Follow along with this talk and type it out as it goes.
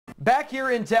Back here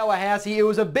in Tallahassee, it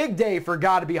was a big day for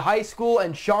Godby High School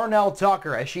and Charnell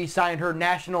Tucker as she signed her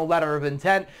national letter of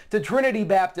intent to Trinity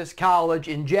Baptist College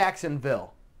in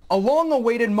Jacksonville. A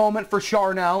long-awaited moment for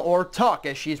Charnell, or Tuck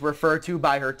as she's referred to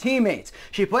by her teammates.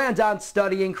 She plans on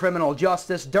studying criminal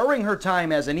justice during her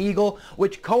time as an Eagle,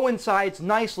 which coincides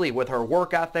nicely with her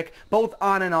work ethic both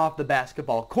on and off the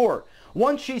basketball court.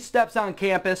 Once she steps on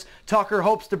campus, Tucker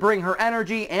hopes to bring her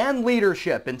energy and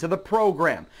leadership into the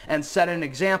program and set an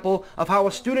example of how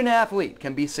a student athlete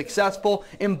can be successful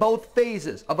in both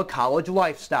phases of a college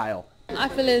lifestyle. I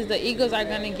feel as the Eagles are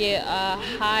going to get a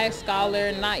high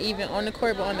scholar, not even on the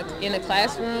court, but in the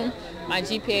classroom. My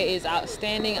GPA is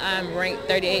outstanding. I'm ranked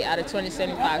 38 out of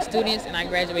 275 students, and I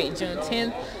graduate June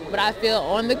 10th. But I feel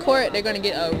on the court, they're going to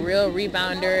get a real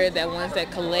rebounder, that ones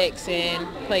that collects and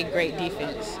play great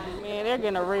defense. They're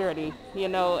getting a rarity,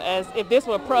 as if this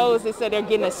were pros, they said they're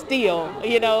getting a steal,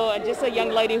 and just a young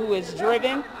lady who is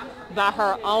driven by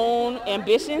her own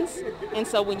ambitions. And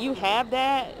so when you have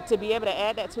that, to be able to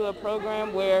add that to a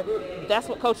program where that's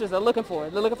what coaches are looking for.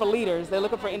 They're looking for leaders. They're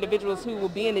looking for individuals who will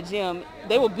be in the gym.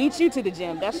 They will beat you to the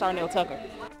gym. That's Charnell Tucker.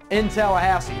 In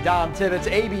Tallahassee, Dom Tibbetts,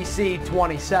 ABC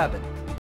 27.